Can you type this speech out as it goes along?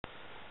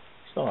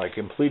So I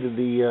completed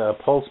the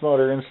pulse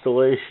motor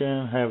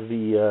installation, have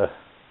the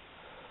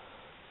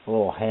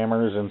little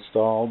hammers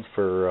installed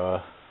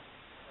for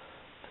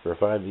to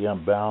provide the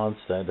unbalance.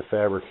 I had to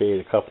fabricate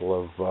a couple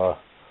of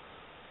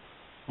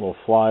little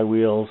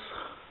flywheels,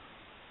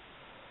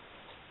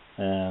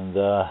 and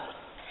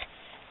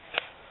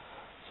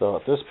so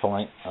at this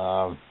point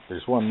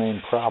there's one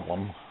main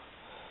problem,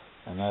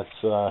 and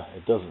that's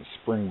it doesn't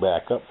spring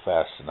back up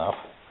fast enough,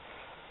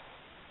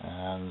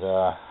 and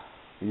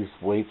these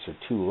weights are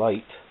too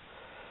light,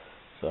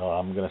 so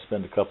I'm going to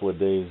spend a couple of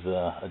days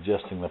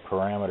adjusting the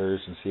parameters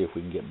and see if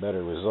we can get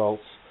better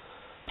results.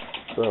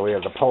 So we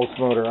have the pulse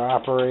motor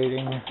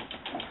operating.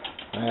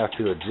 I have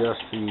to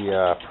adjust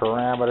the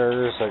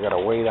parameters. I got a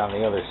weight on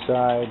the other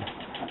side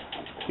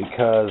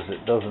because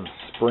it doesn't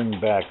spring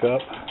back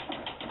up.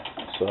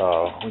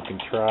 So we can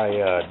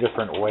try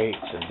different weights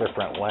and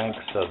different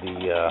lengths of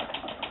the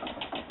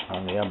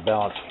on the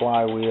unbalanced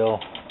flywheel,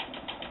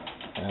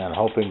 and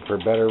hoping for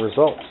better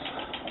results.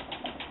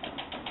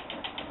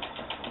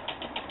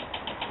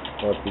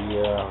 But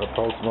the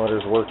pulse motor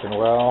is working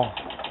well,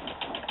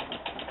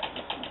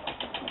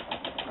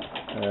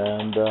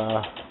 and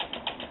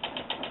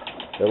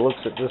it looks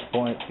at this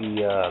point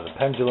the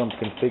pendulum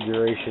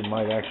configuration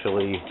might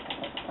actually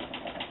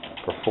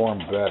perform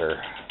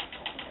better.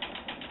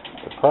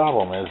 The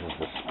problem is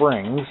the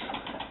springs.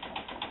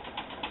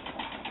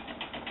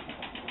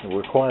 It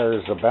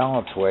requires a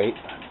balance weight,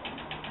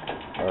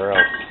 or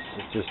else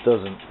it just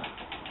doesn't.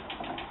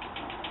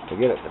 To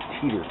get it to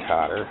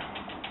teeter-totter.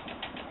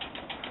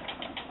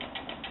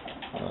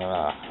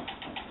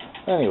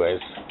 Anyways,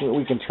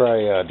 we can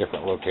try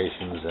different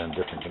locations and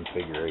different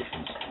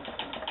configurations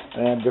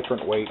and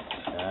different weights,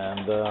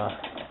 and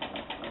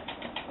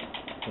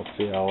we'll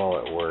see how well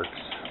it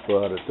works.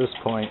 But at this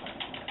point,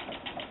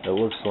 it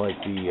looks like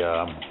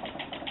the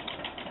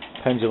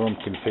pendulum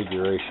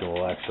configuration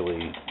will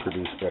actually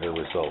produce better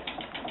results.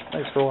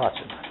 Thanks for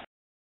watching.